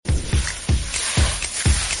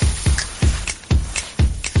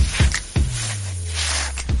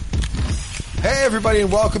Hey, everybody,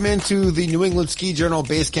 and welcome into the New England Ski Journal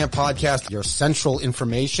Basecamp Podcast, your central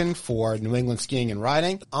information for New England skiing and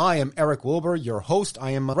riding. I am Eric Wilbur, your host.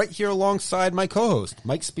 I am right here alongside my co-host,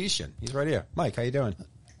 Mike Specian. He's right here. Mike, how you doing?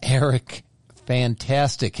 Eric,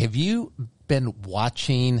 fantastic. Have you been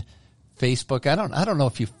watching Facebook? I don't know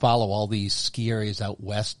if you follow all these ski areas out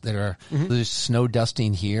west that are there's snow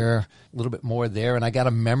dusting here, a little bit more there, and I got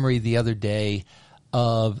a memory the other day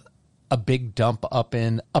of a big dump up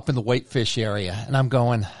in the Whitefish area, and I'm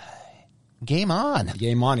going, game on.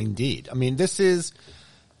 Game on, indeed. I mean, this is,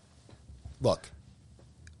 look,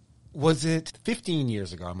 was it 15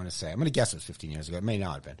 years ago, I'm going to say. I'm going to guess it was 15 years ago. It may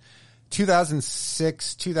not have been.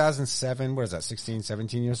 2006, 2007, what is that, 16,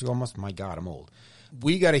 17 years ago almost? My God, I'm old.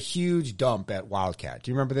 We got a huge dump at Wildcat.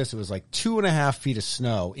 Do you remember this? It was like 2.5 feet of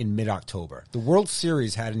snow in mid-October. The World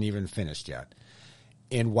Series hadn't even finished yet,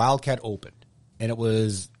 and Wildcat opened. And it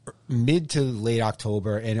was mid to late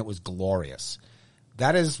October, and it was glorious.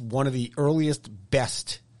 That is one of the earliest,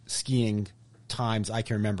 best skiing times I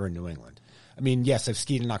can remember in New England. I mean, yes, I've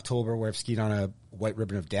skied in October where I've skied on a white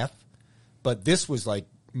ribbon of death, but this was like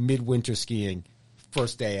midwinter skiing,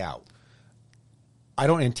 first day out. I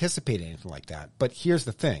don't anticipate anything like that, but here's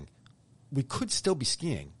the thing. We could still be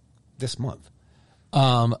skiing this month.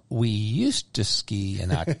 We used to ski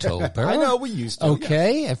in October. I know we used to.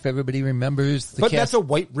 Okay, yes. If everybody remembers but that's a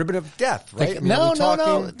white ribbon of death, right? No.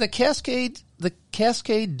 The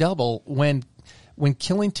Cascade Double when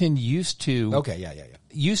Killington used to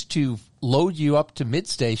used to load you up to mid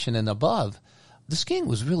station and above. The skiing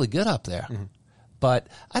was really good up there, but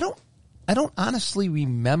I don't honestly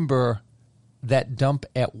remember that dump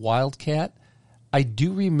at Wildcat. I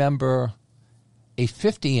do remember a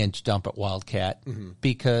 50-inch dump at Wildcat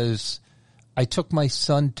because I took my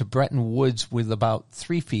son to Bretton Woods with about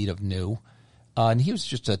 3 feet of new, and he was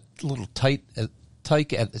just a little tyke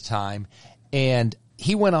at the time, and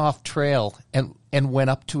he went off trail and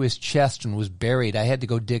went up to his chest and was buried. I had to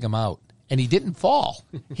go dig him out, and he didn't fall.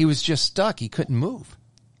 He was just stuck. He couldn't move.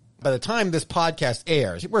 By the time this podcast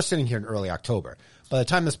airs, we're sitting here in early October. By the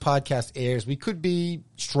time this podcast airs, we could be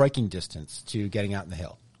striking distance to getting out in the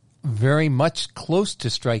hill. Very much close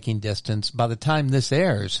to striking distance. By the time this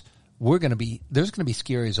airs, there's going to be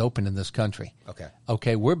ski areas open in this country.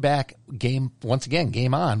 Okay, we're back. Game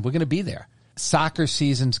on. We're going to be there. Soccer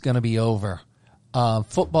season's going to be over.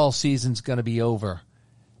 Football season's going to be over.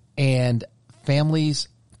 And families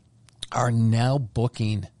are now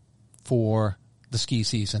booking for the ski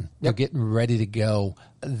season. They're getting ready to go.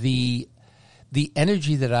 The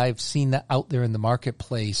energy that I've seen out there in the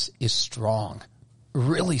marketplace is strong.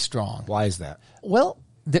 Really strong. Why is that? Well,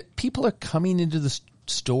 people are coming into the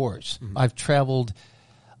stores. I've traveled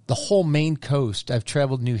the whole Maine coast. I've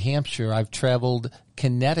traveled New Hampshire. I've traveled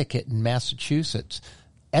Connecticut and Massachusetts.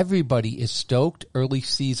 Everybody is stoked. Early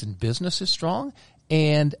season business is strong,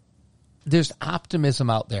 and there's optimism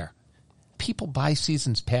out there. People buy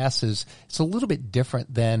seasons passes. It's a little bit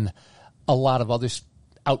different than a lot of other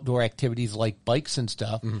outdoor activities like bikes and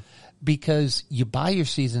stuff. Because you buy your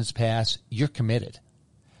season's pass, you're committed.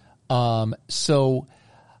 So,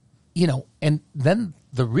 and then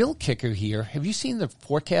the real kicker here, have you seen the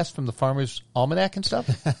forecast from the Farmer's Almanac and stuff?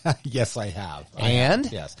 Yes, I have.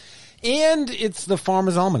 Yes. And it's the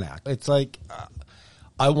Farmer's Almanac. It's like,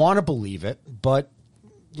 I want to believe it, but,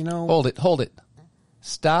 Hold it.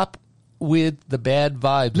 Stop with the bad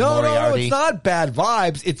vibes, Moriarty. No, it's not bad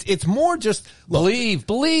vibes. It's more just look,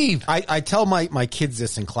 believe. I tell my kids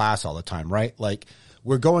this in class all the time, right? Like,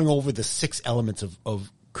 we're going over the 6 elements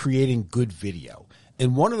of creating good video.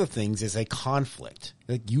 And one of the things is a conflict.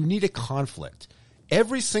 Like, you need a conflict.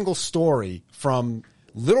 Every single story from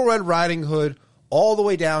Little Red Riding Hood all the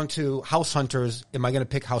way down to House Hunters, am I going to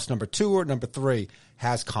pick house number 2 or number 3,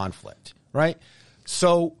 has conflict, right?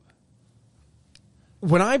 So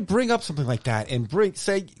when I bring up something like that and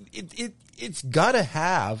say it's got to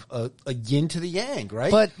have a yin to the yang,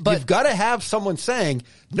 right? But you've got to have someone saying,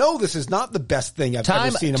 no, this is not the best thing I've ever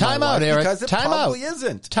seen in my life, Eric. because it probably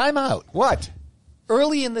isn't. Time out. What?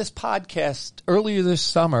 Early in this podcast, earlier this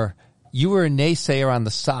summer, you were a naysayer on the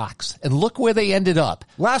Sox, and look where they ended up.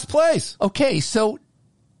 Last place. Okay, so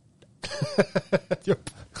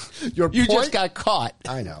You just got caught.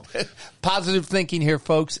 I know. Positive thinking here,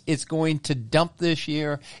 folks. It's going to dump this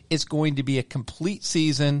year. It's going to be a complete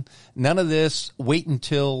season. None of this. Wait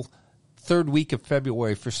until third week of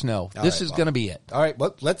February for snow. This is going to be it. All right.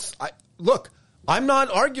 Well, look, I'm not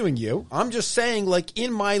arguing you. I'm just saying, like,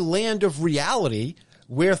 in my land of reality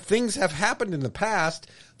where things have happened in the past,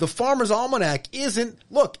 the Farmer's Almanac isn't,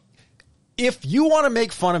 look, If you want to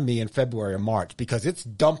make fun of me in February or March because it's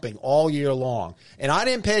dumping all year long and I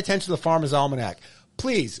didn't pay attention to the Farmer's Almanac,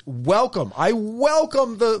 please welcome. I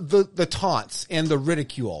welcome the taunts and the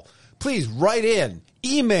ridicule. Please write in,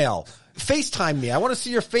 email, FaceTime me. I want to see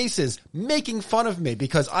your faces making fun of me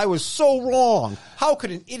because I was so wrong. How could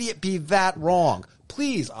an idiot be that wrong?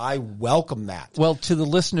 Please, I welcome that. Well, to the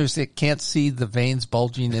listeners that can't see the veins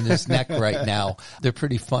bulging in his neck right now, they're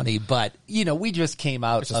pretty funny. But, we just came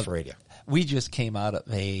out of radio. We just came out of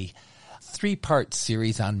a 3-part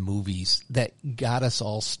series on movies that got us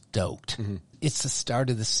all stoked. Mm-hmm. It's the start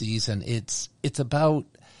of the season. It's about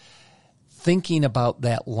thinking about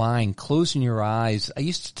that line, closing your eyes. I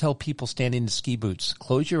used to tell people standing in ski boots,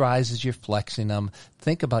 close your eyes as you're flexing them.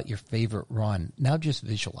 Think about your favorite run. Now just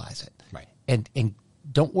visualize it. Right. And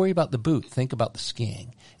don't worry about the boot. Think about the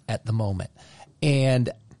skiing at the moment.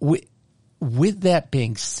 And with that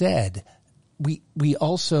being said, we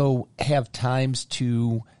also have times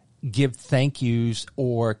to give thank yous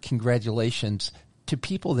or congratulations to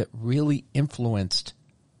people that really influenced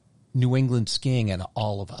New England skiing and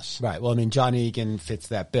all of us. Right. Well, John Egan fits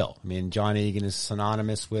that bill. John Egan is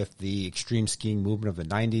synonymous with the extreme skiing movement of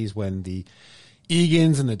the 90s when the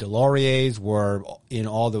Egans and the Deloriers were in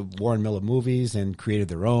all the Warren Miller movies and created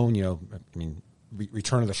their own,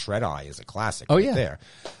 Return of the Shred Eye is a classic there.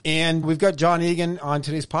 And we've got John Egan on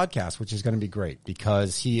today's podcast, which is going to be great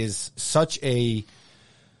because he is such a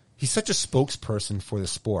spokesperson for the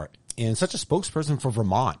sport. And such a spokesperson for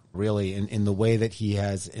Vermont, really, in the way that he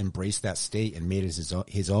has embraced that state and made it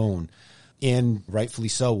his own. And rightfully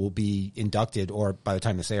so, will be inducted, or by the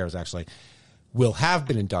time this airs, actually, will have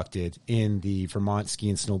been inducted in the Vermont Ski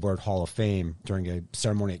and Snowboard Hall of Fame during a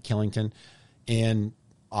ceremony at Killington. And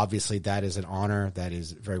obviously that is an honor that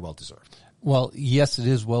is very well deserved. Well, yes, it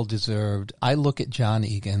is well deserved. I look at John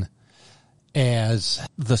Egan as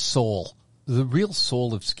the soul. The real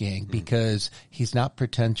soul of skiing, because he's not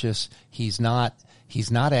pretentious. He's not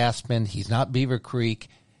Aspen. He's not Beaver Creek.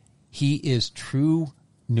 He is true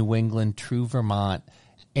New England, true Vermont.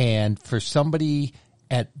 And for somebody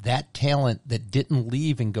at that talent that didn't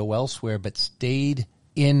leave and go elsewhere, but stayed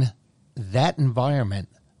in that environment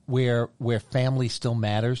where family still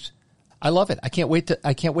matters, I love it. I can't wait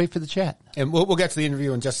for the chat. And we'll get to the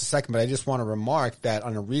interview in just a second, but I just want to remark that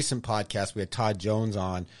on a recent podcast, we had Todd Jones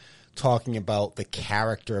on, talking about the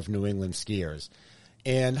character of New England skiers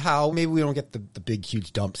and how maybe we don't get the big,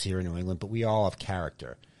 huge dumps here in New England, but we all have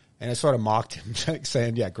character. And I sort of mocked him,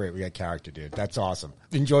 saying, yeah, great, we got character, dude. That's awesome.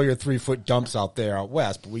 Enjoy your 3-foot dumps out there out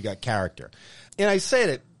west, but we got character. And I say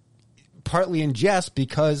it partly in jest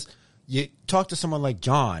because you talk to someone like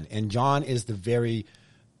John, and John is the very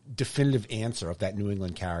definitive answer of that New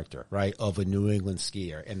England character, right, of a New England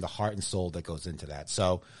skier and the heart and soul that goes into that.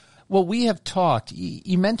 So, well, we have talked,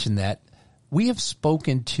 you mentioned that, we have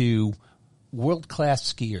spoken to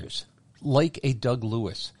world-class skiers like a Doug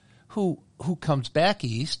Lewis who comes back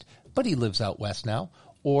east, but he lives out west now,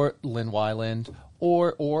 or Lynn Weiland,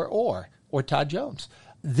 or Todd Jones.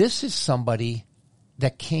 This is somebody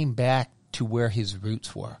that came back to where his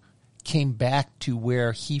roots were, came back to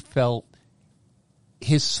where he felt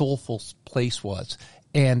his soulful place was.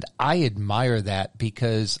 And I admire that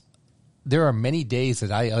because there are many days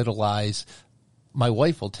that I idolize, my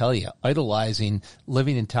wife will tell you, idolizing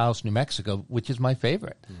living in Taos, New Mexico, which is my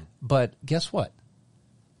favorite. Mm. But guess what?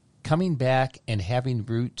 Coming back and having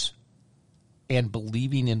roots and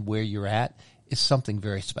believing in where you're at is something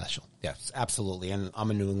very special. Yes, absolutely. And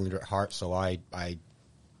I'm a New Englander at heart, so I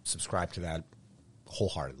subscribe to that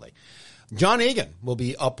wholeheartedly. John Egan will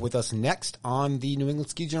be up with us next on the New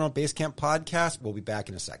England Ski Journal Basecamp podcast. We'll be back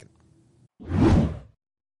in a second.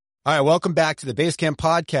 All right, welcome back to the Basecamp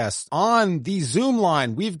podcast. On the Zoom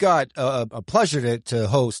line, we've got a pleasure to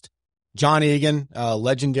host John Egan, a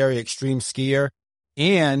legendary extreme skier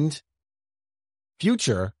and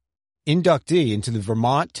future inductee into the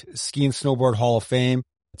Vermont Ski and Snowboard Hall of Fame.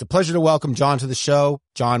 It's a pleasure to welcome John to the show.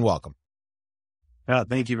 John, welcome.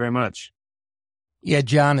 Thank you very much. Yeah,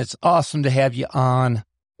 John, it's awesome to have you on.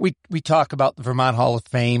 We talk about the Vermont Hall of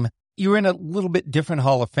Fame. You were in a little bit different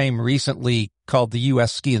Hall of Fame recently called the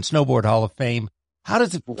U.S. Ski and Snowboard Hall of Fame. How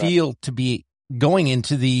does it feel to be going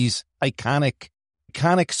into these iconic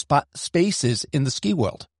spaces in the ski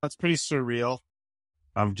world? That's pretty surreal.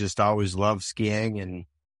 I've just always loved skiing and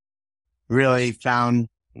really found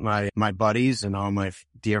my buddies and all my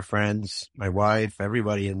dear friends, my wife,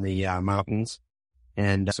 everybody in the mountains.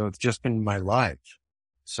 And so it's just been my life.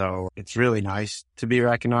 So it's really nice to be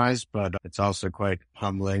recognized, but it's also quite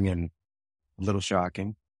humbling and a little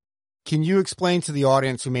shocking. Can you explain to the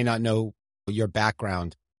audience who may not know your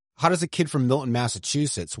background, how does a kid from Milton,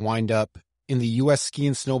 Massachusetts wind up in the U.S. Ski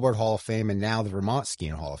and Snowboard Hall of Fame and now the Vermont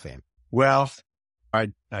Skiing Hall of Fame? Well,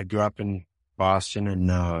 I grew up in Boston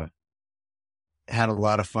and had a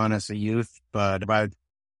lot of fun as a youth, but about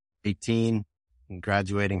 18 and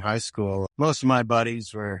graduating high school, most of my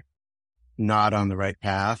buddies were not on the right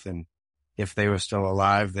path. And if they were still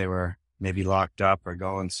alive, they were maybe locked up or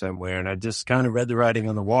going somewhere. And I just kind of read the writing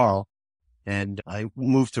on the wall and I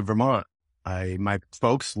moved to Vermont. My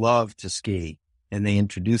folks loved to ski and they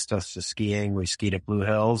introduced us to skiing. We skied at Blue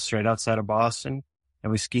Hills right outside of Boston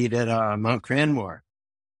and we skied at Mount Cranmore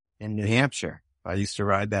in New Hampshire. I used to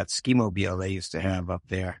ride that ski mobile they used to have up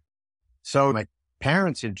there. So my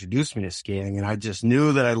parents introduced me to skiing and I just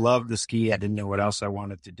knew that I loved to ski. I didn't know what else I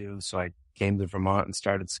wanted to do. So I came to Vermont and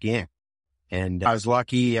started skiing. And I was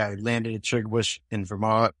lucky. I landed at Sugarbush in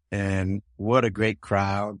Vermont and what a great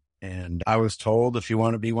crowd. And I was told if you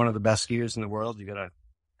want to be one of the best skiers in the world, you got to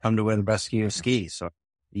come to where the best skiers ski. So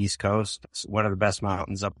East Coast, it's one of the best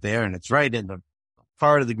mountains up there. And it's right in the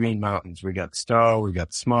part of the Green Mountains. We got Stowe, we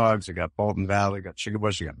got Smugs, we got Bolton Valley, we got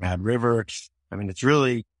Sugarbush, we got Mad River. I mean, it's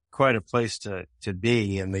really quite a place to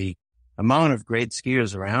be. And the amount of great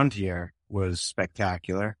skiers around here was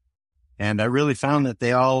spectacular. And I really found that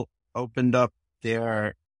they all opened up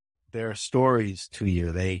their stories to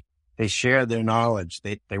you. They shared their knowledge.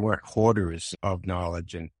 They weren't hoarders of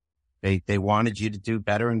knowledge and they wanted you to do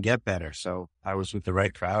better and get better. So I was with the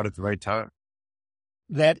right crowd at the right time.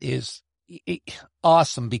 That is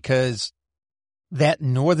awesome because that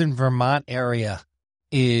northern Vermont area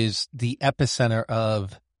is the epicenter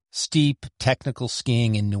of steep technical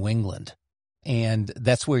skiing in New England. And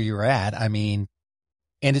that's where you're at. I mean,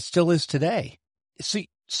 and it still is today. So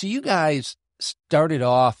you guys started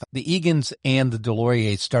off, the Egans and the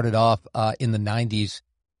Deloriers started off in the 90s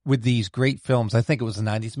with these great films. I think it was the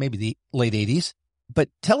 90s, maybe the late 80s. But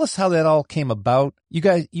tell us how that all came about.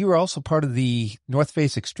 You were also part of the North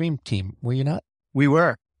Face Extreme team, were you not? We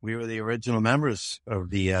were. We were the original members of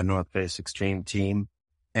the North Face Extreme team.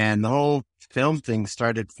 And the whole film thing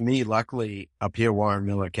started for me. Luckily, up here, Warren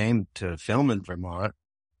Miller came to film in Vermont.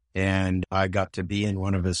 And I got to be in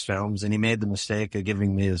one of his films, and he made the mistake of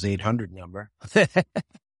giving me his 800 number.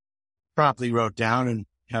 Promptly wrote down and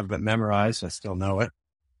have it memorized. I still know it.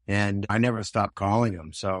 And I never stopped calling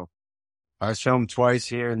him. So I was filmed twice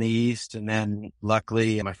here in the East. And then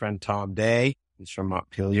luckily, my friend Tom Day, he's from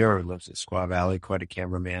Montpelier, who lives at Squaw Valley, quite a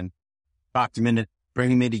cameraman, talked him into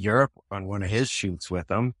bringing me to Europe on one of his shoots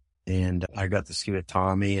with him. And I got to ski with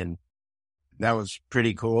Tommy, and that was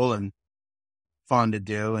pretty cool and fun to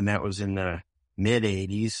do. And that was in the mid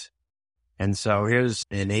 80s. And so here's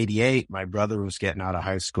in 88, my brother was getting out of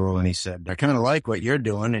high school and he said, I kind of like what you're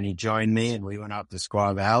doing. And he joined me and we went out to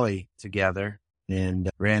Squaw Valley together and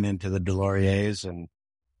ran into the Deloriers. And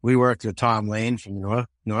we worked with Tom Lane from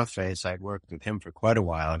North Face. I'd worked with him for quite a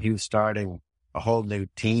while and he was starting a whole new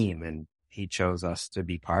team and he chose us to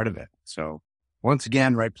be part of it. So once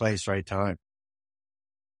again, right place, right time.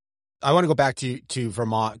 I want to go back to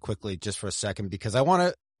Vermont quickly just for a second, because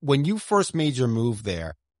when you first made your move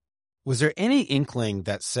there, was there any inkling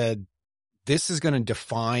that said, this is going to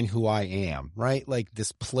define who I am, right? Like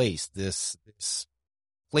this place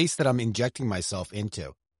that I'm injecting myself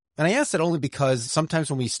into. And I ask that only because sometimes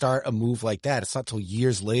when we start a move like that, it's not till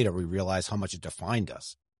years later we realize how much it defined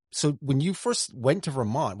us. So when you first went to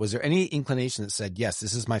Vermont, was there any inclination that said, yes,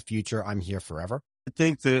 this is my future, I'm here forever? I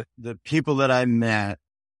think the people that I met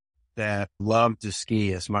that loved to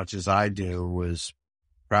ski as much as I do was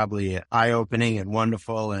probably eye-opening and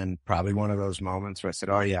wonderful, and probably one of those moments where I said,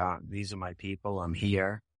 oh yeah, these are my people, I'm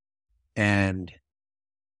here. And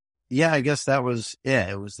yeah, I guess that was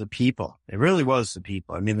it. It was the people. It really was the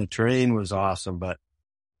people. I mean, the terrain was awesome, but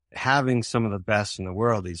having some of the best in the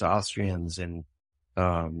world, these Austrians and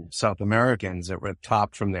South Americans that were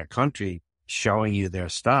top from their country showing you their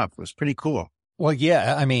stuff was pretty cool. Well,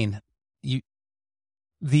 yeah, I mean,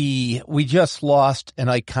 we just lost an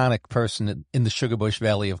iconic person in the Sugarbush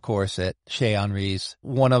Valley, of course, at Chez Henri's.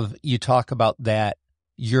 You talk about that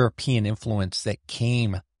European influence that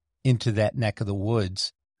came into that neck of the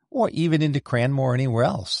woods, or even into Cranmore or anywhere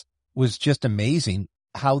else, was just amazing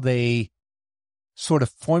how they sort of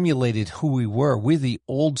formulated who we were. We're the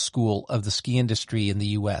old school of the ski industry in the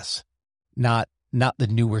U.S., not the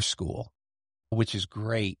newer school, which is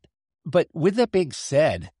great. But with that being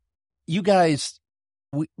said, you guys,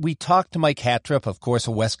 we talked to Mike Hattrip, of course,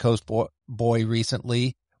 a West Coast boy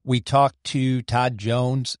recently. We talked to Todd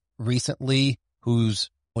Jones recently,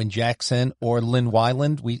 who's in Jackson, or Lynn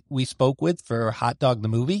Weiland we spoke with for Hot Dog the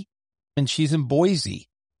Movie, and she's in Boise.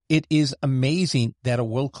 It is amazing that a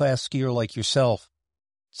world-class skier like yourself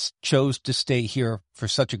chose to stay here for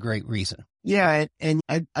such a great reason. Yeah, and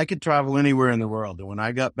I could travel anywhere in the world. And when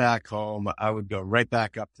I got back home, I would go right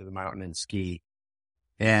back up to the mountain and ski.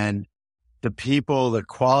 And the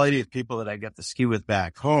quality of people that I get to ski with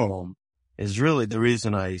back home is really the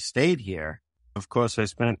reason I stayed here. Of course, I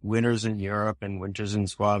spent winters in Europe and winters in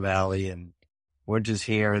Squaw Valley and winters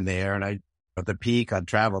here and there. And at the peak, I'd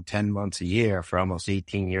travel 10 months a year for almost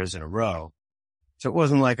 18 years in a row. So it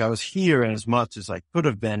wasn't like I was here as much as I could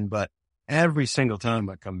have been, but every single time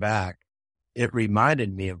I come back, it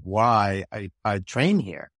reminded me of why I train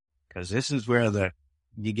here, because this is where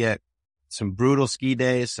you get some brutal ski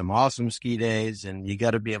days, some awesome ski days, and you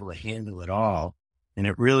got to be able to handle it all. And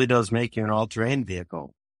it really does make you an all-terrain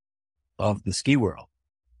vehicle of the ski world.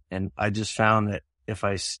 And I just found that if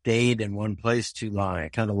I stayed in one place too long, I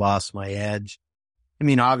kind of lost my edge. I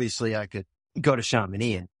mean, obviously I could go to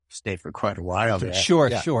Chamonix and stay for quite a while there. Sure.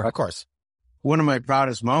 Of course. One of my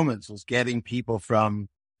proudest moments was getting people from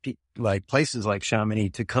like places like Chamonix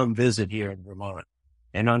to come visit here in Vermont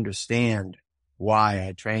and understand why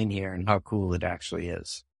I train here and how cool it actually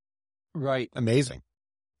is. Right. Amazing.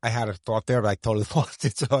 I had a thought there, but I totally lost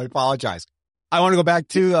it, so I apologize. I want to go back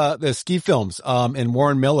to the ski films and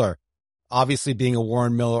Warren Miller. Obviously, being a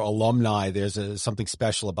Warren Miller alumni, there's something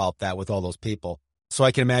special about that with all those people. So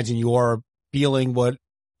I can imagine you're feeling what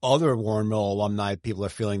other Warren Miller alumni people are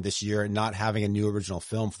feeling this year, not having a new original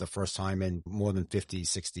film for the first time in more than 50,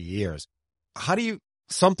 60 years. How do you,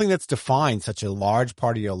 something that's defined such a large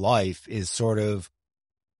part of your life is sort of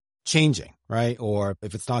changing, right? Or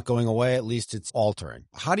if it's not going away, at least it's altering.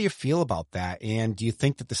 How do you feel about that? And do you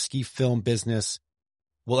think that the ski film business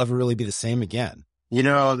will ever really be the same again? You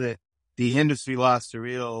know, the industry lost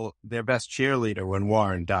their best cheerleader when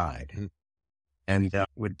Warren died. Mm-hmm. And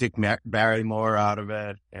with Dick Barrymore out of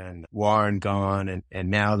it and Warren gone, and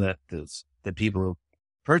now that the people who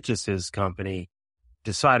purchased his company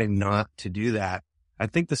deciding not to do that, I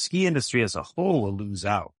think the ski industry as a whole will lose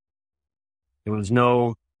out. There was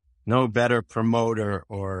no better promoter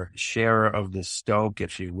or sharer of the stoke,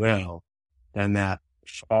 if you will, than that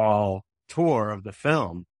fall tour of the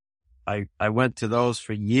film. I went to those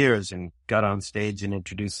for years and got on stage and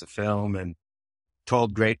introduced the film and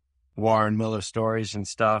told great Warren Miller stories and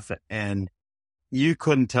stuff. And you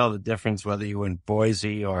couldn't tell the difference whether you were in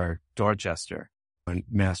Boise or Dorchester in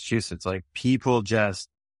Massachusetts. Like, people just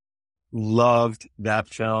loved that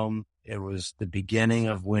film. It was the beginning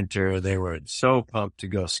of winter. They were so pumped to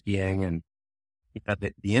go skiing, and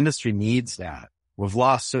the industry needs that. We've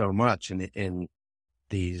lost so much in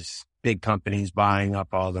these big companies buying up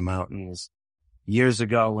all the mountains. Years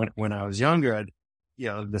ago, when I was younger,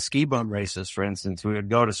 the ski bum races, for instance, we would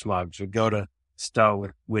go to Smugs, we'd go to Stowe,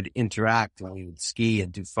 would interact, and we would ski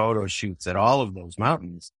and do photo shoots at all of those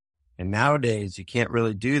mountains. And nowadays, you can't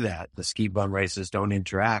really do that. The ski bum races don't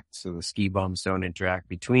interact, so the ski bums don't interact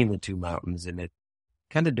between the two mountains, and it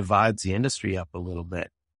kind of divides the industry up a little bit.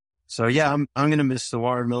 So yeah, I'm going to miss the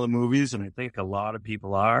Warren Miller movies, and I think a lot of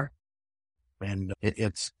people are. And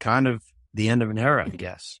it's kind of the end of an era, I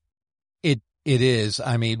guess. It is.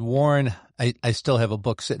 I mean, Warren, I still have a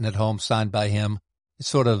book sitting at home signed by him. It's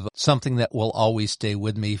sort of something that will always stay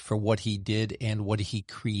with me for what he did and what he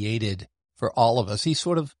created for all of us. He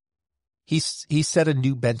set a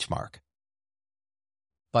new benchmark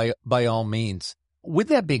by all means. With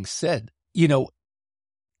that being said,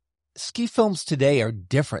 ski films today are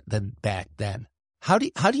different than back then. How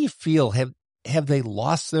do you feel? Have they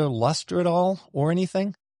lost their luster at all or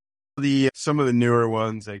anything? Some of the newer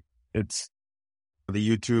ones, it's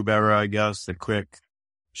the YouTube era, I guess, the quick,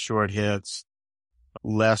 short hits,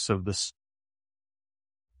 less of this.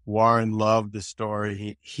 Warren loved the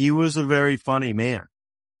story. He was a very funny man.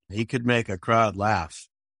 He could make a crowd laugh,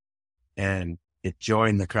 and it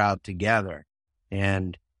joined the crowd together.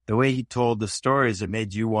 And the way he told the stories, it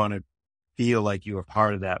made you want to feel like you were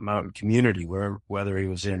part of that mountain community, whether he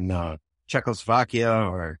was in Czechoslovakia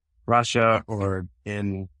or Russia or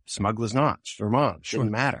in Smuggler's Notch, Vermont. Sure.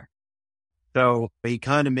 Didn't matter. So he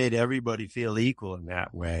kind of made everybody feel equal in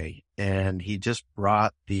that way. And he just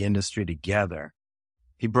brought the industry together.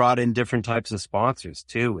 He brought in different types of sponsors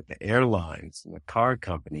too, with the airlines and the car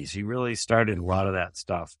companies. He really started a lot of that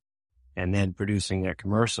stuff and then producing their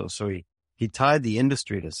commercials. So he tied the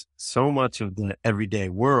industry to so much of the everyday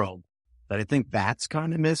world that I think that's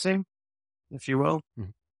kind of missing, if you will.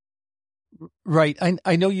 Right.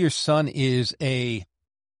 I know your son is a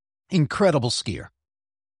incredible skier,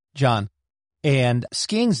 John, and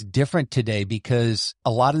skiing's different today because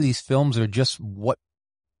a lot of these films are just what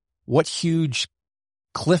huge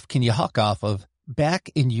cliff can you huck off of?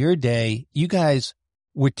 Back in your day, you guys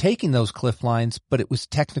were taking those cliff lines, but it was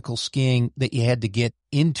technical skiing that you had to get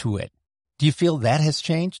into it. Do you feel that has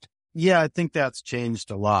changed? Yeah, I think that's changed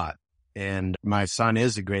a lot. And my son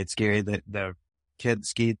is a great skier. The kid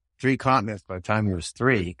skied 3 continents by the time he was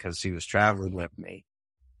 3 because he was traveling with me.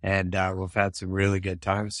 And we've had some really good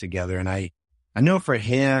times together. And I know for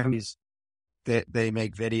him, they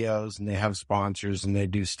make videos and they have sponsors and they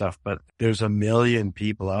do stuff, but there's a million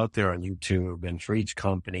people out there on YouTube and for each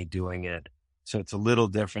company doing it. So it's a little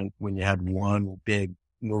different when you had one big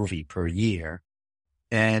movie per year.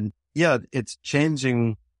 And yeah, it's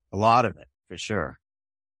changing a lot of it for sure.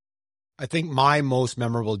 I think my most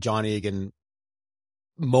memorable John Egan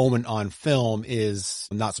moment on film is,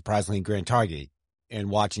 not surprisingly, Grand Targhee and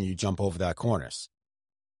watching you jump over that cornice.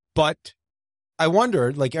 But I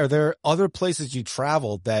wondered, like, are there other places you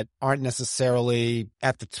traveled that aren't necessarily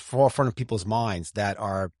at the forefront of people's minds that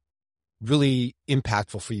are really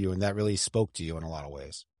impactful for you and that really spoke to you in a lot of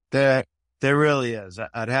ways? There really is.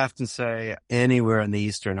 I'd have to say anywhere in the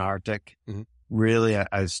Eastern Arctic. Mm-hmm. Really,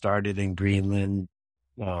 I started in Greenland,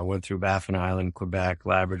 went through Baffin Island, Quebec,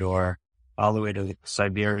 Labrador, all the way to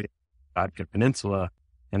Siberia, Sitka Peninsula.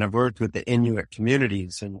 And I've worked with the Inuit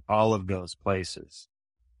communities in all of those places.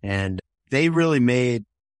 And they really made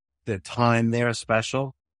the time there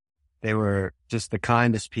special. They were just the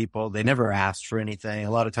kindest people. They never asked for anything.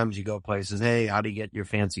 A lot of times you go places, hey, how do you get your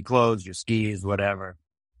fancy clothes, your skis, whatever.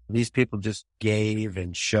 These people just gave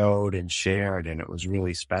and showed and shared, and it was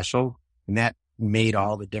really special. And that made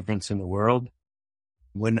all the difference in the world.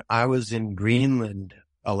 When I was in Greenland,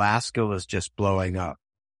 Alaska was just blowing up.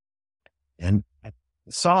 And I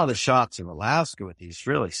saw the shots of Alaska with these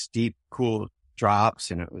really steep, cool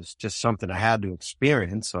drops, and it was just something I had to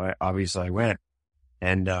experience. So I went.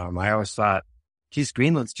 And I always thought, geez,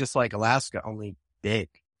 Greenland's just like Alaska, only big,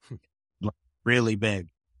 really big.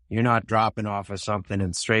 You're not dropping off of something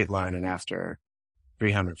in straight line and after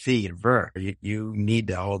 300 feet of vert. You need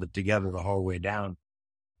to hold it together the whole way down.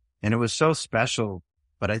 And it was so special.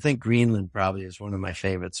 But I think Greenland probably is one of my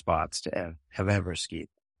favorite spots to have ever skied.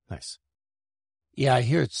 Nice. Yeah, I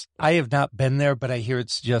hear I have not been there, but I hear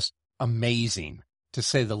it's just amazing, to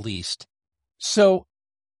say the least. So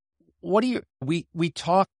we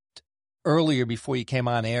talked earlier before you came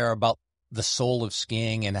on air about the soul of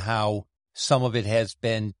skiing and how some of it has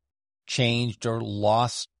been changed or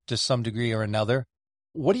lost to some degree or another.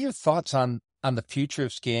 What are your thoughts on the future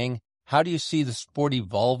of skiing? How do you see the sport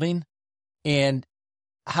evolving? And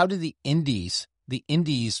how do the indies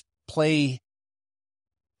play?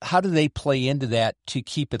 How do they play into that to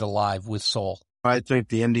keep it alive with soul? I think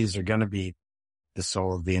the indies are going to be the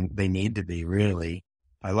soul of they need to be, really.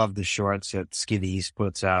 I love the shorts that Ski the East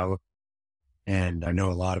puts out. And I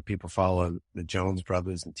know a lot of people follow the Jones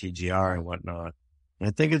brothers and TGR and whatnot. And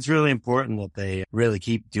I think it's really important that they really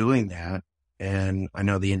keep doing that. And I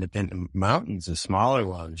know the independent mountains, the smaller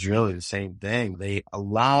ones, really the same thing. They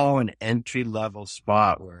allow an entry-level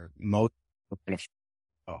spot where most people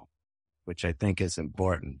go, which I think is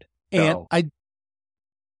important. And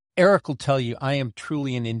Eric will tell you, I am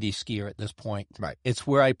truly an indie skier at this point. Right. It's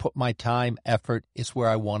where I put my time, effort. It's where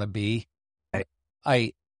I want to be.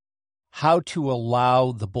 How to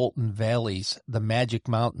allow the Bolton Valleys, the Magic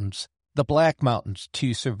Mountains, the Black Mountains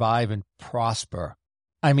to survive and prosper.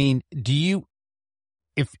 I mean,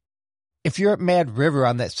 if you're at Mad River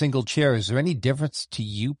on that single chair, is there any difference to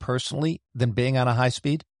you personally than being on a high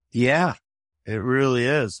speed? Yeah, it really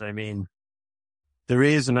is. I mean, the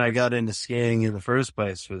reason I got into skiing in the first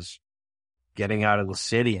place was getting out of the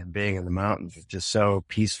city and being in the mountains was just so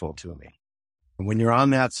peaceful to me. And when you're on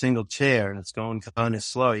that single chair and it's going kind of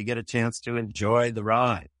slow, you get a chance to enjoy the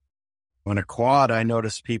ride. On a quad, I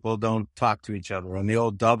notice people don't talk to each other. On the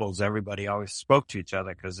old doubles, everybody always spoke to each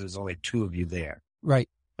other because there's only 2 of you there. Right.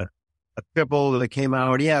 A triple that came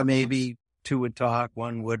out, yeah, maybe 2 would talk,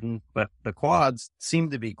 1 wouldn't, but the quads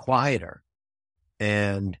seem to be quieter.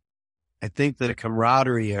 And I think that the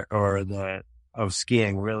camaraderie of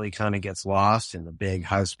skiing really kind of gets lost in the big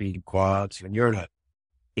high-speed quads. When you're in a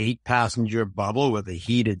 8-passenger bubble with a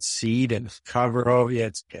heated seat and cover over you,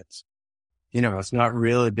 it's not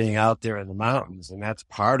really being out there in the mountains. And that's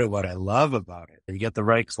part of what I love about it. You get the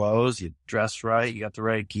right clothes, you dress right, you got the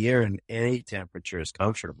right gear, and any temperature is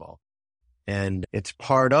comfortable. And it's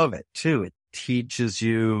part of it too. It teaches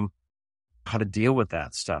you how to deal with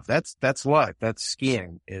that stuff. That's life. That's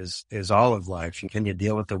skiing is all of life. Can you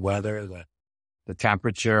deal with the weather, the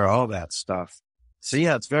temperature, all that stuff? So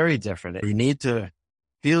yeah, it's very different. You need to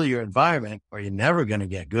feel your environment or you're never going to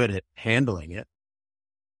get good at handling it.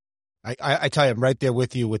 I tell you, I'm right there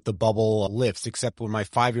with you with the bubble lifts, except when my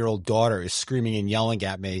 5-year-old daughter is screaming and yelling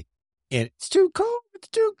at me, and it's too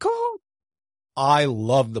cold, I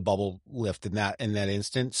love the bubble lift in that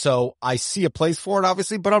instant. So I see a place for it,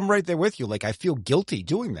 obviously, but I'm right there with you. Like, I feel guilty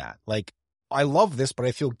doing that. Like, I love this, but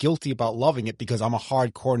I feel guilty about loving it because I'm a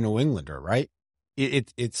hardcore New Englander, right?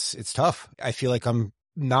 It's tough. I feel like I'm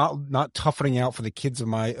not toughening out for the kids of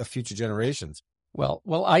my future generations. Well,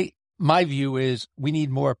 my view is we need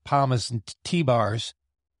more Palmas and T-bars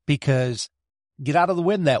because get out of the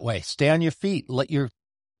wind that way. Stay on your feet.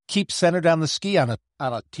 Keep centered on the ski on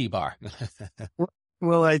a T-bar.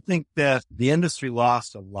 Well, I think that the industry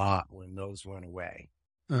lost a lot when those went away.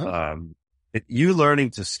 Uh-huh. You learning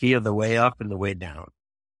to ski on the way up and the way down.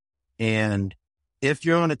 And if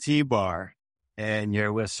you're on a T-bar and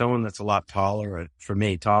you're with someone that's a lot taller, or for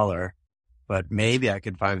me, taller, but maybe I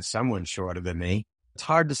could find someone shorter than me, it's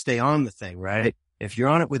hard to stay on the thing, right? If you're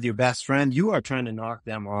on it with your best friend, you are trying to knock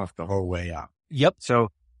them off the whole way up. Yep. So,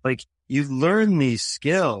 like, you learn these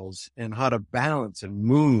skills and how to balance and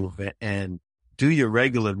move and do your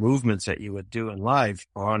regular movements that you would do in life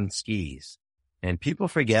on skis. And people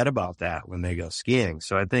forget about that when they go skiing.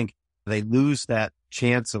 So I think they lose that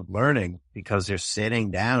chance of learning because they're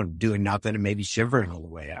sitting down, doing nothing, and maybe shivering all the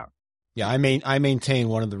way out. Yeah, I maintain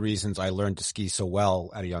one of the reasons I learned to ski so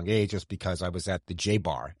well at a young age is because I was at the J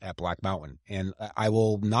Bar at Black Mountain, and I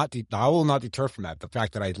will not deter from that. The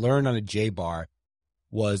fact that I learned on a J Bar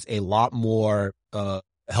was a lot more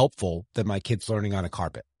helpful than my kids learning on a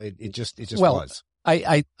carpet. It just was.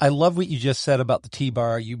 I love what you just said about the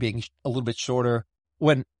T-bar, you being a little bit shorter.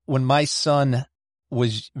 When my son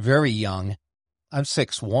was very young, I'm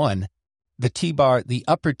 6'1", the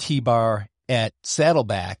upper T-bar at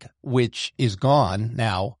Saddleback, which is gone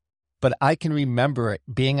now, but I can remember it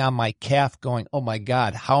being on my calf going, oh my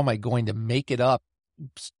God, how am I going to make it up?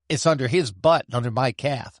 It's under his butt, under my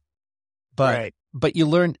calf. But you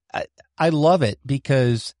learn, I love it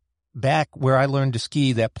because back where I learned to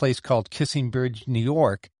ski, that place called Kissing Bridge, New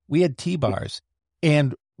York, we had T-bars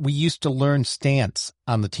and we used to learn stance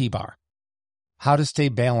on the T-bar, how to stay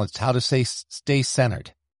balanced, how to stay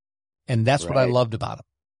centered. And that's what I loved about them.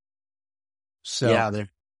 So yeah,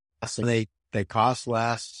 they cost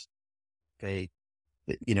less. They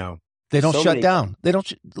don't shut down. They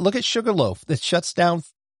don't look at Sugarloaf that shuts down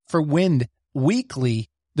for wind weekly.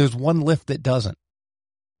 There's one lift that doesn't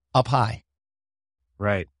up high.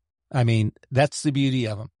 Right. I mean, that's the beauty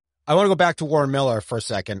of them. I want to go back to Warren Miller for a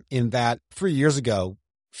second in that 3 years ago,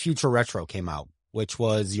 Future Retro came out, which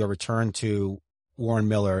was your return to Warren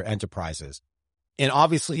Miller Enterprises. And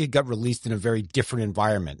obviously it got released in a very different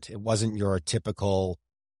environment. It wasn't your typical,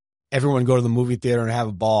 everyone go to the movie theater and have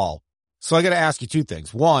a ball. So I got to ask you two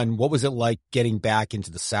things. One, what was it like getting back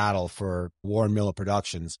into the saddle for Warren Miller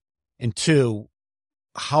Productions? And two,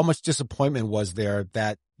 how much disappointment was there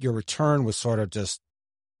that your return was sort of just,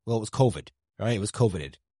 well, it was COVID, right? It was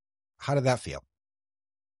COVIDed. How did that feel?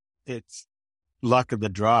 It's luck of the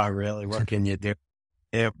draw, really. What can you do?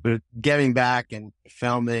 Getting back and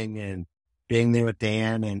filming and being there with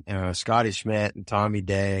Dan and Scotty Schmidt and Tommy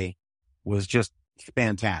Day was just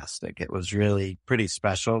fantastic. It was really pretty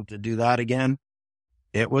special to do that again.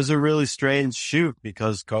 It was a really strange shoot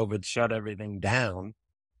because COVID shut everything down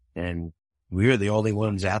and we were the only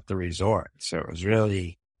ones at the resort. So it was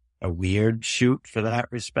really a weird shoot for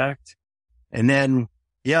that respect. And then,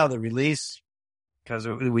 yeah, the release, because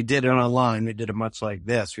we did it online. We did it much like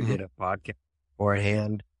this. We did a podcast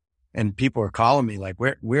beforehand. And people were calling me like,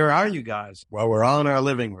 where are you guys? Well, we're all in our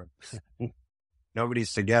living room.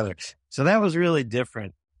 Nobody's together. So that was really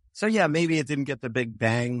different. So yeah, maybe it didn't get the big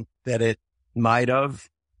bang that it might have.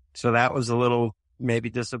 So that was a little maybe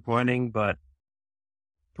disappointing, but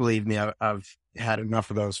believe me, I've had enough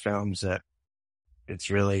of those films that it's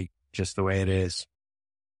really just the way it is.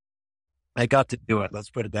 I got to do it. Let's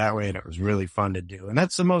put it that way. And it was really fun to do. And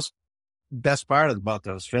that's the best part about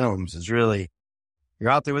those films is really, you're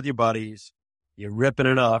out there with your buddies, you're ripping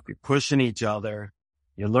it up, you're pushing each other,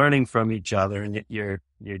 you're learning from each other, and you're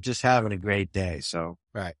just having a great day. So,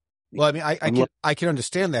 right. Well, I mean, I can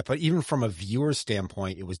understand that, but even from a viewer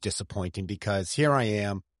standpoint, it was disappointing because here I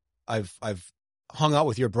am, I've hung out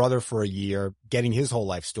with your brother for a year, getting his whole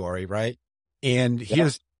life story, right? And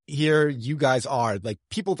here you guys are, like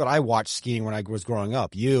people that I watched skiing when I was growing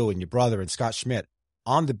up, you and your brother and Scott Schmidt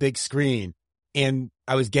on the big screen. And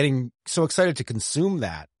I was getting so excited to consume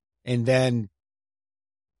that. And then,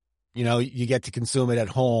 you get to consume it at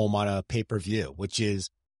home on a pay-per-view, which is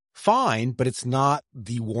fine, but it's not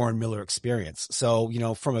the Warren Miller experience. So,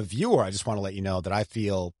 from a viewer, I just want to let you know that I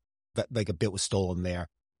feel that like a bit was stolen there.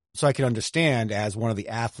 So I can understand as one of the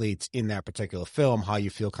athletes in that particular film, how you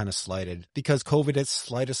feel kind of slighted because COVID has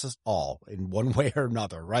slighted us all in one way or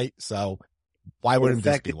another. Right. So why wouldn't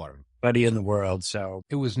this be one? anybody in the world. So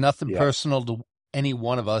it was nothing personal to any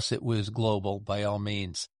one of us. It was global by all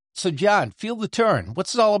means. So John, Feel the Turn.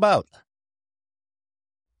 What's it all about?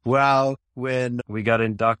 Well, when we got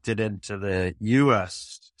inducted into the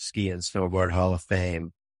U.S. Ski and Snowboard Hall of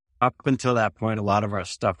Fame, up until that point, a lot of our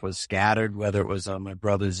stuff was scattered, whether it was on my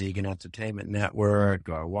brother's Egan Entertainment Network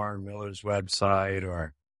or Warren Miller's website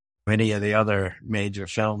or any of the other major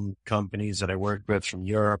film companies that I worked with from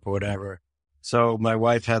Europe or whatever. So my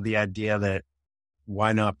wife had the idea that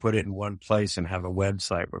why not put it in one place and have a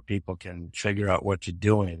website where people can figure out what you're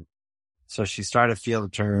doing. So she started Feel the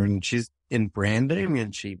Turn. She's in branding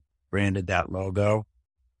and she branded that logo.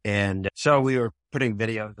 And so we were putting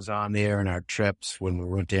videos on there and our trips when we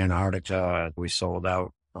went to Antarctica. We sold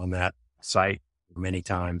out on that site many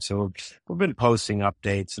times. So we've been posting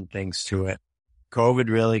updates and things to it. COVID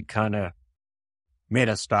really kind of made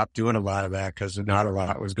us stop doing a lot of that because not a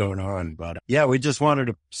lot was going on. But yeah, we just wanted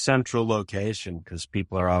a central location because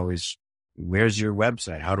people are always, where's your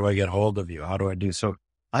website? How do I get hold of you? How do I do? So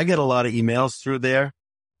I get a lot of emails through there,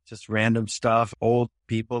 just random stuff, old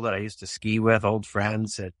people that I used to ski with, old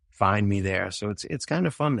friends that find me there. So it's kind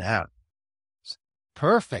of fun to have.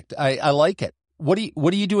 Perfect. I like it. What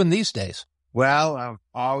are you doing these days? Well, I've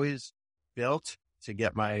always built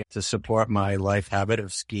to support my life habit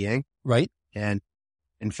of skiing. Right. And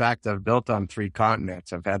in fact, I've built on 3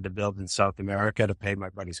 continents. I've had to build in South America to pay my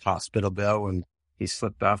buddy's hospital bill when he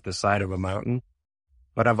slipped off the side of a mountain.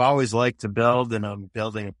 But I've always liked to build, and I'm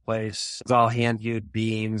building a place. It's all hand-hewed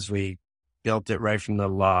beams. We built it right from the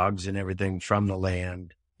logs and everything from the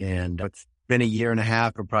land. And it's been a year and a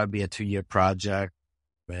half. It'll probably be a 2-year project.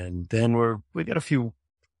 And then we got a few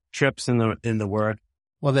trips in the work.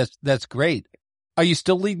 Well, that's great. Are you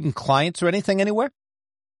still leading clients or anything anywhere?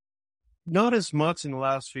 Not as much in the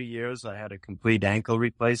last few years. I had a complete ankle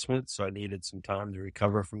replacement, so I needed some time to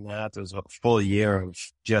recover from that. There was a full year of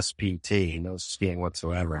just PT, no skiing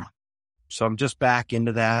whatsoever. So I'm just back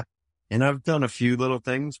into that. And I've done a few little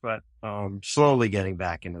things, but slowly getting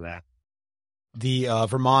back into that. The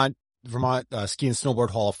Vermont Ski and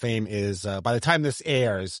Snowboard Hall of Fame is, by the time this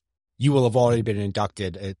airs, you will have already been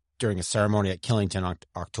inducted during a ceremony at Killington on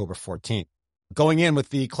October 14th. Going in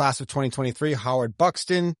with the class of 2023, Howard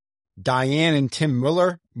Buxton, Diane and Tim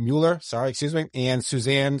Mueller, and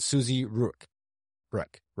Suzanne Susie Rueck.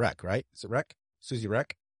 Reck, right? Is it Reck? Susie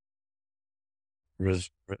Reck?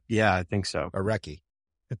 Yeah, I think so. Or Recky.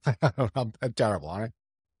 I'm terrible, aren't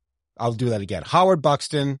I? I'll do that again. Howard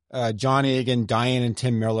Buxton, John Egan, Diane and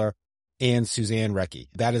Tim Mueller, and Suzanne Recky.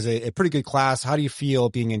 That is a pretty good class. How do you feel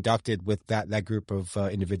being inducted with that group of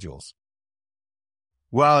individuals?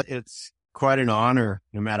 Well, it's quite an honor,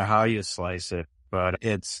 no matter how you slice it. But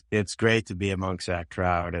it's great to be amongst that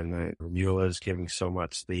crowd, and the Mueller's giving so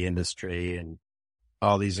much to the industry and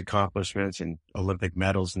all these accomplishments and Olympic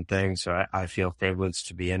medals and things. So I feel privileged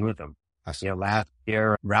to be in with them. Last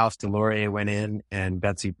year, Ralph Deslauriers went in and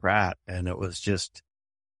Betsy Pratt, and it was just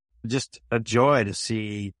a joy to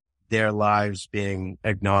see their lives being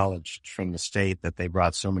acknowledged from the state that they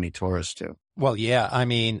brought so many tourists to. Well, yeah, I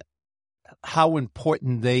mean, how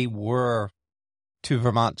important they were to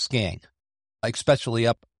Vermont skiing, especially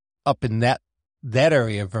up in that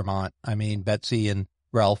area of Vermont. I mean, Betsy and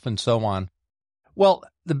Ralph and so on. Well,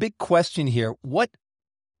 the big question here, what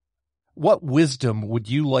wisdom would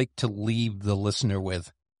you like to leave the listener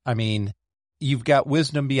with? I mean, you've got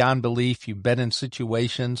wisdom beyond belief. You've been in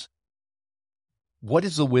situations. What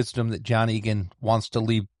is the wisdom that John Egan wants to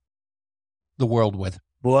leave the world with?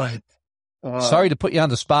 Boy, sorry to put you on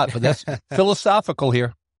the spot, but that's philosophical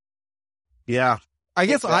here. Yeah. I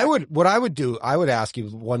guess I would ask you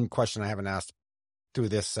one question I haven't asked through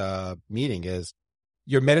this meeting is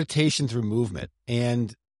your meditation through movement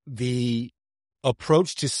and the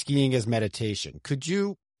approach to skiing as meditation. Could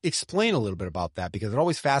you explain a little bit about that? Because it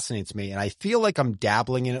always fascinates me, and I feel like I'm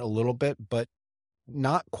dabbling in it a little bit, but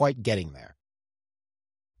not quite getting there.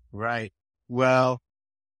 Right. Well,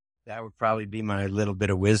 that would probably be my little bit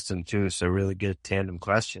of wisdom too. So really good tandem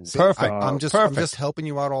questions. Perfect. I'm just helping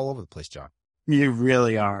you out all over the place, John. You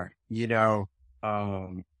really are. In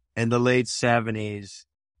the late 70s,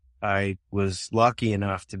 I was lucky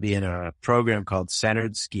enough to be in a program called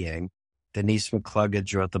Centered Skiing. Denise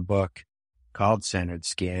McCluggage wrote the book called Centered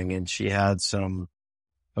Skiing, and she had some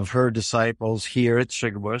of her disciples here at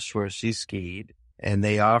Sugarbush where she skied, and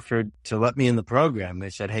they offered to let me in the program.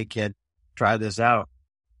 They said, "Hey, kid, try this out."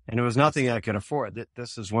 And it was nothing I could afford.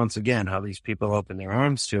 This is once again how these people opened their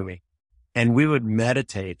arms to me. And we would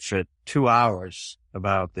meditate for 2 hours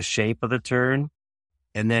about the shape of the turn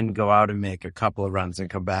and then go out and make a couple of runs and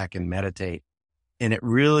come back and meditate. And it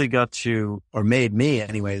really got to, or made me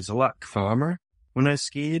anyways, a lot calmer when I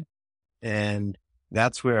skied. And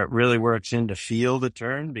that's where it really works in to feel the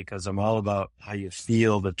turn, because I'm all about how you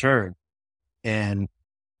feel the turn. And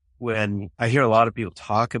when I hear a lot of people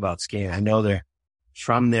talk about skiing, I know they're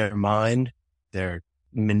from their mind, they're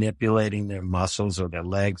manipulating their muscles or their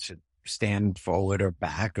legs to stand forward or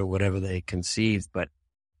back or whatever they conceive. But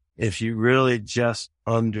if you really just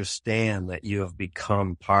understand that you have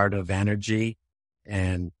become part of energy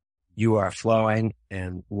and you are flowing,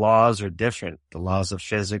 and laws are different. The laws of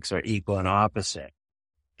physics are equal and opposite.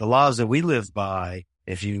 The laws that we live by,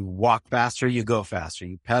 if you walk faster, you go faster.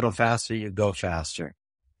 You pedal faster, you go faster.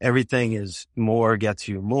 Everything is more gets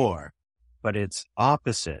you more, but it's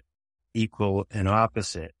opposite, equal and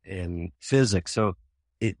opposite in physics. So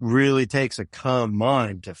it really takes a calm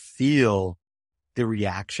mind to feel the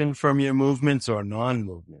reaction from your movements or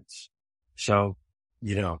non-movements. So,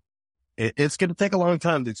 it's going to take a long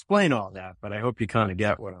time to explain all that, but I hope you kind of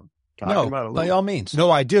get what I'm talking about. By all means.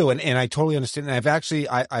 No, I do. And I totally understand. And I've actually,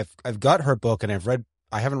 I've got her book and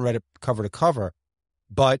I haven't read it cover to cover,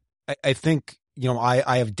 but I think,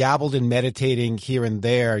 I have dabbled in meditating here and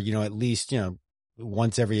there, at least,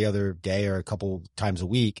 once every other day or a couple times a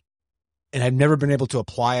week. And I've never been able to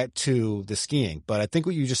apply it to the skiing. But I think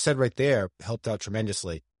what you just said right there helped out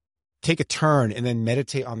tremendously. Take a turn and then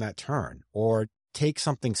meditate on that turn, or take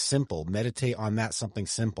something simple, meditate on that something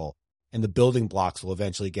simple, and the building blocks will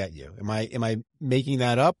eventually get you. Am I making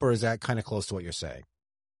that up, or is that kind of close to what you're saying?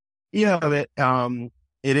 Yeah,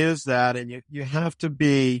 it is that, and you have to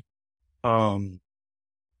be, you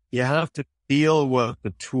have to feel what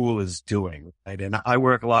the tool is doing, right? And I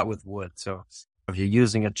work a lot with wood, so if you're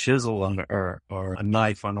using a chisel or a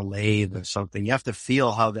knife on a lathe or something, you have to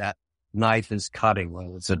feel how that knife is cutting.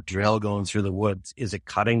 Well, it's a drill going through the woods. Is it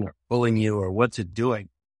cutting or pulling you, or what's it doing?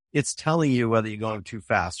 It's telling you whether you're going too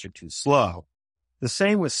fast or too slow. The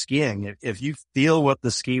same with skiing. If you feel what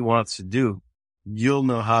the ski wants to do, you'll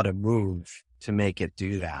know how to move to make it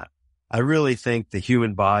do that. I really think the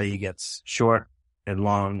human body gets short and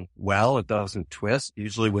long well. It doesn't twist.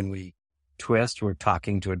 Usually when we twist, we're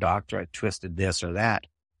talking to a doctor. I twisted this or that.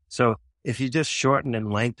 So if you just shorten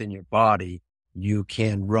and lengthen your body, you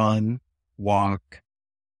can run, walk,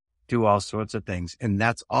 do all sorts of things. And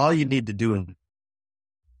that's all you need to do.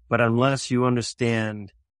 But unless you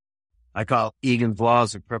understand, I call Egan's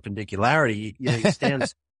laws of perpendicularity, he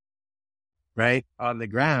stands right on the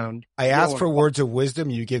ground. I asked for words of wisdom.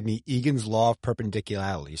 You give me Egan's law of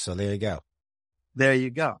perpendicularity. So there you go. There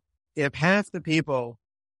you go. If half the people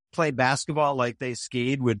played basketball like they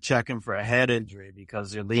skied, would check them for a head injury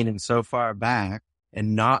because they're leaning so far back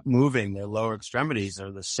and not moving. Their lower extremities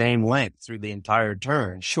are the same length through the entire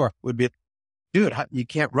turn. Sure. Would be, dude, you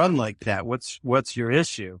can't run like that. What's your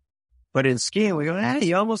issue? But in skiing, we go, hey,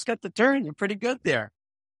 you almost got the turn. You're pretty good there.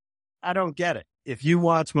 I don't get it. If you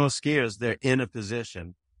watch most skiers, they're in a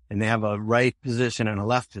position and they have a right position and a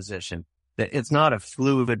left position. That it's not a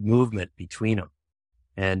fluid movement between them.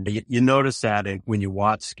 And you notice that when you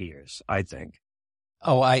watch skiers, I think.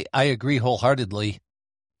 Oh, I agree wholeheartedly.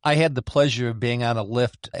 I had the pleasure of being on a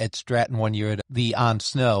lift at Stratton one year at the On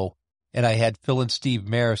Snow, and I had Phil and Steve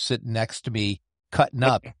Mayer sitting next to me, cutting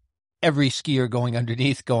up. Every skier going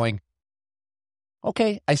underneath going,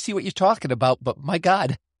 okay, I see what you're talking about, but my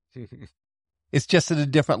God, it's just at a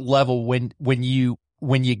different level when you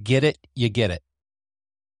get it, you get it.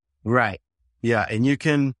 Right. Yeah. And you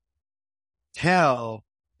can tell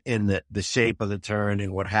in the shape of the turn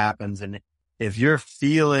and what happens. And if you're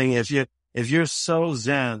so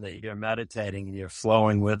zen that you're meditating and you're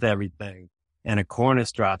flowing with everything and a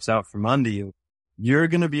cornice drops out from under you, you're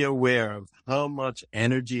going to be aware of how much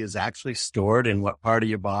energy is actually stored in what part of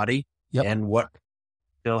your body and what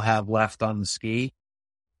you'll have left on the ski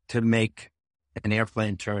to make an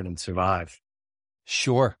airplane turn and survive.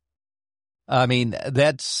 Sure. I mean,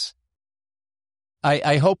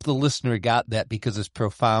 I hope the listener got that, because it's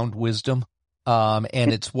profound wisdom. And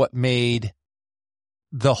it's what made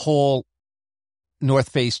the whole North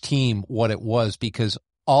Face team what it was, because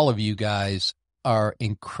all of you guys are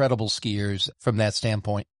incredible skiers from that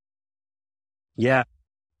standpoint. Yeah.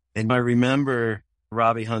 And I remember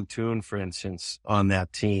Robbie Huntoon, for instance, on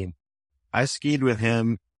that team. I skied with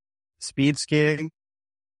him, speed skiing,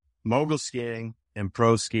 mogul skiing, and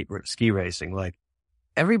pro ski racing. Like,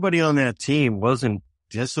 everybody on that team wasn't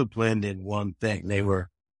disciplined in one thing.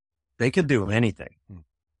 They could do anything.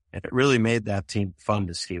 And it really made that team fun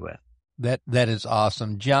to ski with. That is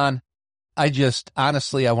awesome. John, I want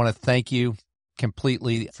to thank you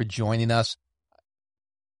completely for joining us.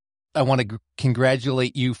 I want to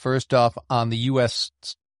congratulate you first off on the U.S.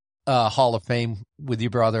 Hall of Fame with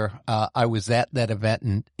your brother. I was at that event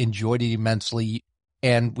and enjoyed it immensely.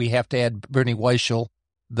 And we have to add Bernie Weichel,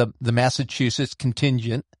 the Massachusetts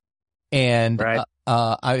contingent. And right.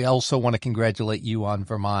 I also want to congratulate you on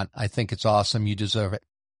Vermont. I think it's awesome. You deserve it.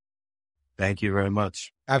 Thank you very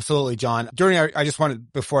much. Absolutely, John. I just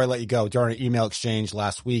wanted, before I let you go, during an email exchange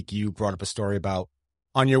last week, you brought up a story about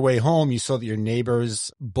on your way home, you saw that your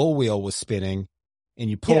neighbor's bull wheel was spinning and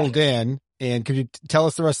you pulled in. And could you tell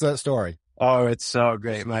us the rest of that story? Oh, it's so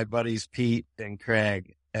great. My buddies, Pete and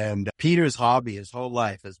Craig, and Peter's hobby his whole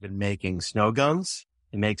life has been making snow guns.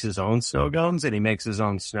 He makes his own snow guns and he makes his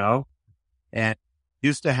own snow. And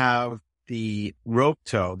used to have the rope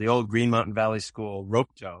tow, the old Green Mountain Valley School rope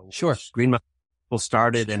tow. Sure. Green Mountain School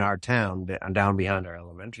started in our town down behind our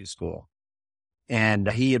elementary school.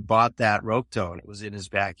 And he had bought that rope tow and it was in his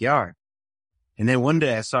backyard. And then one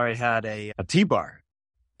day I saw he had a T-bar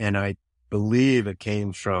and I believe it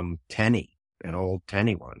came from Tenny, an old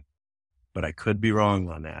Tenny one, but I could be wrong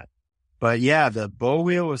on that. But yeah, the bow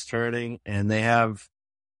wheel was turning and they have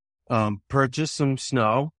purchased some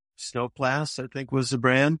Snowplast, I think was the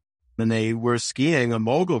brand. And they were skiing a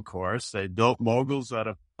mogul course. They built moguls out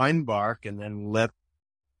of pine bark and then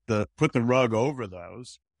put the rug over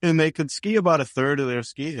those. And they could ski about a third of their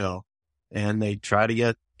ski hill. And they try to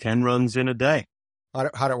get 10 runs in a day.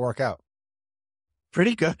 How'd it work out?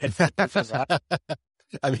 Pretty good.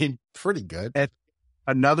 I mean, pretty good. And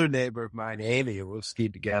another neighbor of mine, Amy, who we've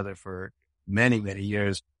skied together for many, many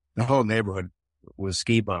years. The whole neighborhood was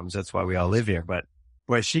ski bums. That's why we all live here. But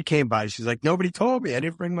when she came by, she's like, nobody told me. I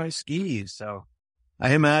didn't bring my skis. So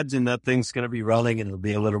I imagine that thing's going to be running and it'll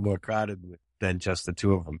be a little more crowded than just the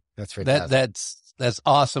two of them. That's fantastic. That's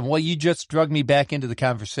awesome. Well, you just drug me back into the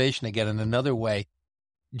conversation again in another way.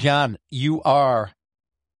 John, you are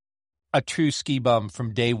a true ski bum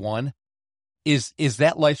from day one. Is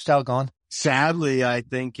that lifestyle gone? Sadly, I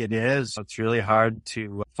think it is. It's really hard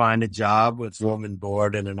to find a job with room and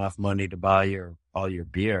board and enough money to buy all your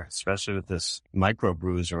beer, especially with this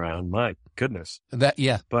microbrews around. My goodness. But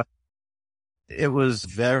it was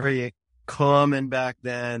very common back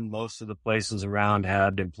then. Most of the places around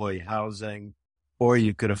had employee housing, or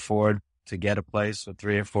you could afford to get a place with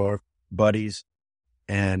 3 or 4 buddies.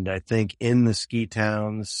 And I think in the ski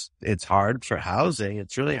towns, it's hard for housing.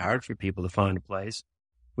 It's really hard for people to find a place,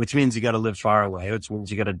 which means you got to live far away, which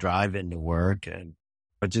means you got to drive into work. And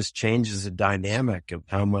it just changes the dynamic of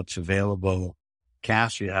how much available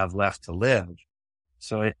cash you have left to live.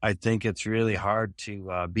 So I think it's really hard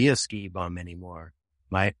to be a ski bum anymore.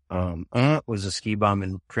 My aunt was a ski bum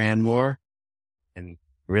in Cranmore and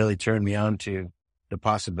really turned me on to the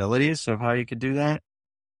possibilities of how you could do that.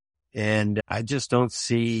 And I just don't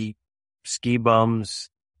see ski bums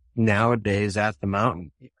nowadays at the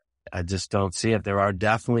mountain. I just don't see it. There are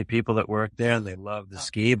definitely people that work there and they love the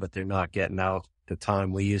ski, but they're not getting out the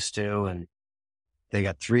time we used to. And they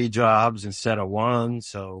got 3 jobs instead of 1.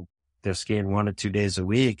 So they're skiing 1 or 2 days a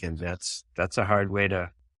week. And that's a hard way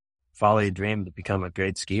to follow your dream to become a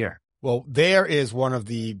great skier. Well, there is one of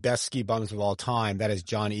the best ski bums of all time. That is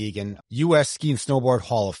John Egan, U.S. Ski and Snowboard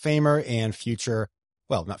Hall of Famer and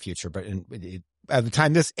not future, but at the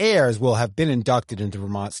time this airs, will have been inducted into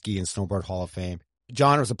Vermont Ski and Snowboard Hall of Fame.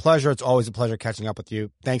 John, it was a pleasure. It's always a pleasure catching up with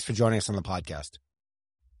you. Thanks for joining us on the podcast.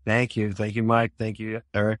 Thank you. Thank you, Mike. Thank you,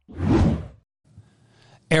 Eric.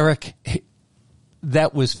 Eric,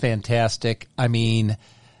 that was fantastic. I mean,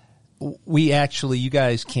 you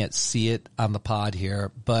guys can't see it on the pod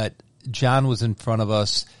here, but John was in front of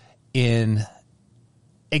us in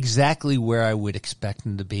exactly where I would expect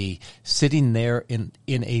him to be, sitting there in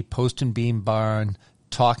a post and beam barn,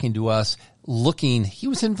 talking to us, he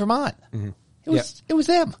was in Vermont. Mm-hmm. It was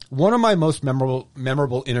them. One of my most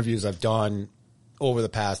memorable interviews I've done over the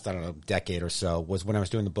past, decade or so was when I was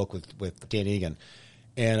doing the book with Dan Egan.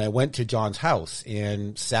 And I went to John's house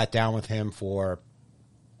and sat down with him for,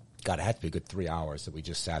 it had to be a good 3 hours that we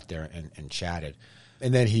just sat there and chatted.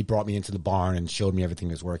 And then he brought me into the barn and showed me everything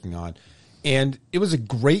he was working on. And it was a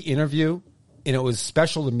great interview, and it was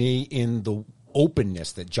special to me in the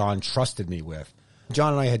openness that John trusted me with.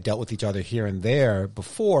 John and I had dealt with each other here and there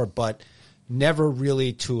before, but never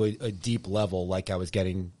really to a deep level like I was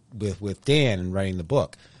getting with Dan and writing the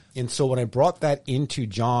book. And so when I brought that into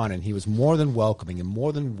John, and he was more than welcoming and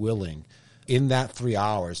more than willing in that 3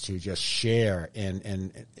 hours to just share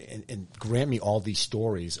and grant me all these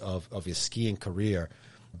stories of his skiing career,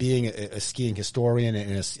 being a skiing historian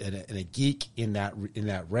and a geek in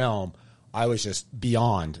that realm, I was just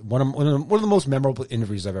beyond one of the most memorable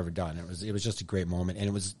interviews I've ever done. It was just a great moment, and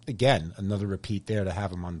it was again another repeat there to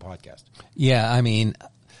have him on the podcast. Yeah, I mean,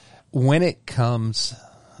 when it comes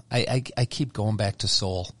I keep going back to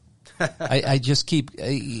soul. I just keep,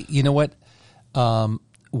 you know what?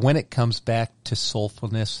 When it comes back to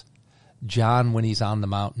soulfulness, John, when he's on the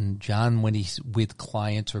mountain, John, when he's with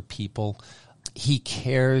clients or people, he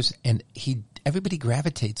cares and everybody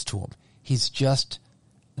gravitates to him. He's just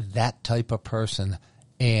that type of person.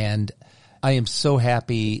 And I am so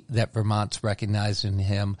happy that Vermont's recognizing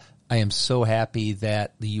him. I am so happy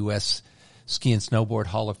that the U.S. Ski and Snowboard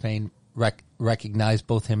Hall of Fame recognized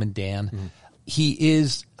both him and Dan. Mm-hmm. He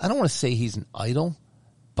is, I don't want to say he's an idol,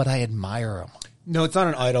 but I admire him. No, it's not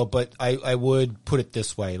an idol, but I would put it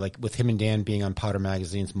this way, like with him and Dan being on Powder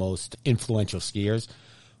Magazine's most influential skiers,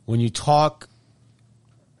 when you talk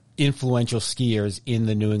influential skiers in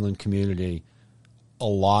the New England community, a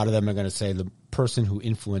lot of them are going to say the person who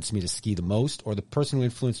influenced me to ski the most or the person who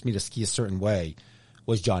influenced me to ski a certain way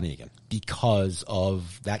was John Egan because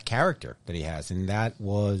of that character that he has. And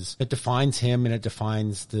it defines him and it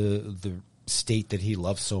defines the state that he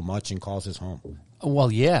loves so much and calls his home.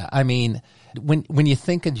 Well, yeah. I mean, when you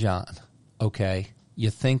think of John, okay,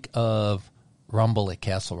 you think of Rumble at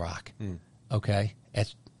Castle Rock, okay?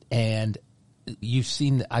 And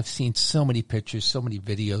I've seen so many pictures, so many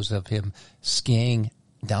videos of him skiing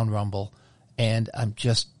down Rumble, and I'm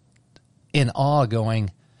just in awe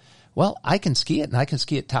going, well, I can ski it, and I can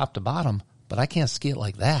ski it top to bottom, but I can't ski it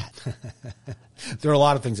like that. There are a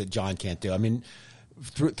lot of things that John can't do. I mean,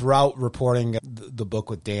 throughout reporting the book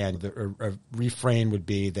with Dan, a refrain would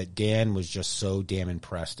be that Dan was just so damn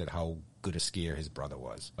impressed at how good a skier his brother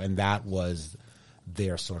was. And that was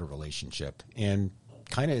their sort of relationship. And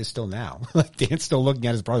kind of is still now. Like Dan's still looking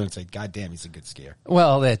at his brother and saying, God damn, he's a good skier.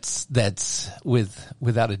 Well, that's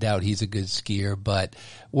without a doubt, he's a good skier. But,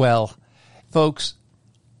 well, folks,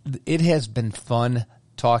 it has been fun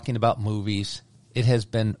talking about movies. It has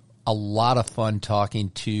been a lot of fun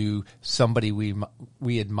talking to somebody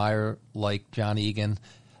we admire like John Egan,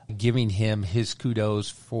 giving him his kudos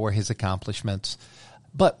for his accomplishments.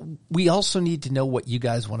 But we also need to know what you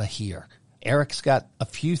guys want to hear. Eric's got a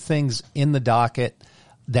few things in the docket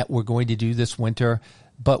that we're going to do this winter,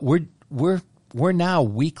 but we're now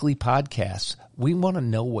weekly podcasts. We want to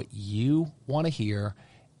know what you want to hear,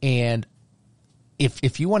 and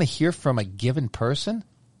if you want to hear from a given person,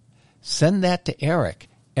 send that to Eric.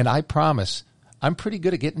 And I promise, I'm pretty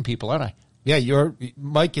good at getting people, aren't I? Yeah,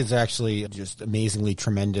 Mike is actually just amazingly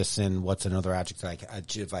tremendous in what's another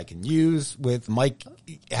adjective I can use with Mike.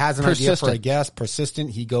 Has an idea for a guest,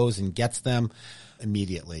 persistent. He goes and gets them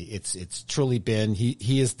immediately. It's truly been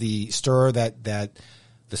he is the straw that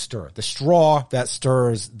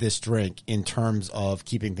stirs this drink in terms of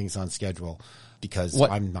keeping things on schedule. Because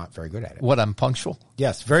I'm not very good at it. What, I'm punctual?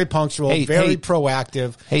 Yes, very punctual, very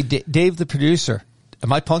proactive. Hey, Dave, the producer,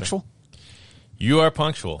 am I punctual? You are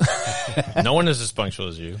punctual. No one is as punctual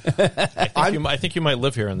as you. I think you might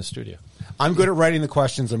live here in the studio. I'm good at writing the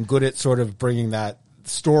questions. I'm good at sort of bringing that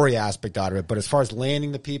story aspect out of it. But as far as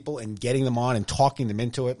landing the people and getting them on and talking them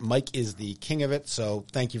into it, Mike is the king of it. So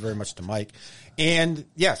thank you very much to Mike. And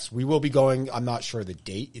yes, we will be going. I'm not sure the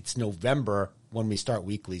date. It's November when we start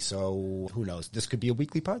weekly. So who knows? This could be a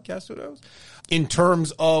weekly podcast. Who knows? In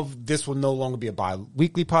terms of this will no longer be a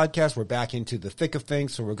bi-weekly podcast. We're back into the thick of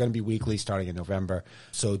things. So we're going to be weekly starting in November.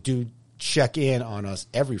 So do check in on us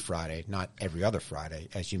every Friday, not every other Friday,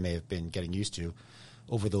 as you may have been getting used to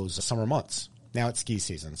over those summer months. Now it's ski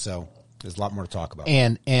season, so there's a lot more to talk about.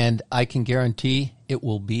 And I can guarantee it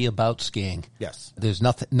will be about skiing. Yes. There's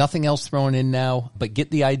nothing else thrown in now, but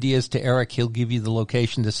get the ideas to Eric. He'll give you the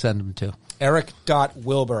location to send them to.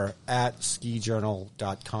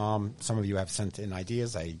 Eric.wilbur@skijournal.com. Some of you have sent in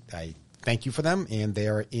ideas. I thank you for them, and they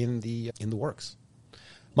are in the works.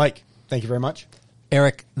 Mike, thank you very much.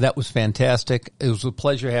 Eric, that was fantastic. It was a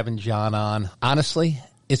pleasure having John on. Honestly,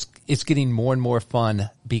 it's getting more and more fun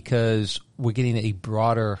because we're getting a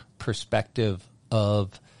broader perspective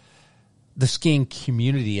of the skiing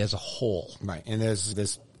community as a whole. Right. And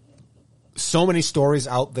there's so many stories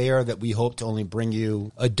out there that we hope to only bring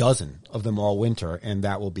you a dozen of them all winter, and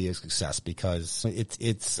that will be a success because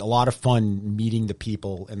it's a lot of fun meeting the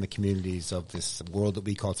people and the communities of this world that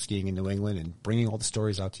we call skiing in New England and bringing all the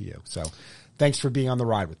stories out to you. So thanks for being on the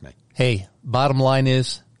ride with me. Hey, bottom line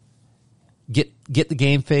is get the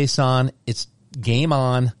game face on. It's game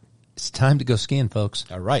on. It's time to go skiing, folks.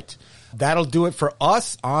 All right. That'll do it for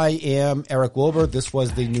us. I am Eric Wilbur. This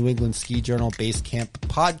was the New England Ski Journal Base Camp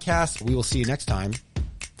podcast. We will see you next time.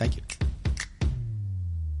 Thank you.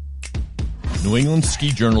 New England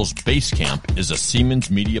Ski Journal's Base Camp is a Siemens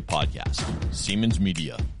Media podcast. Siemens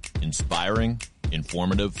Media. Inspiring,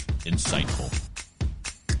 informative, insightful.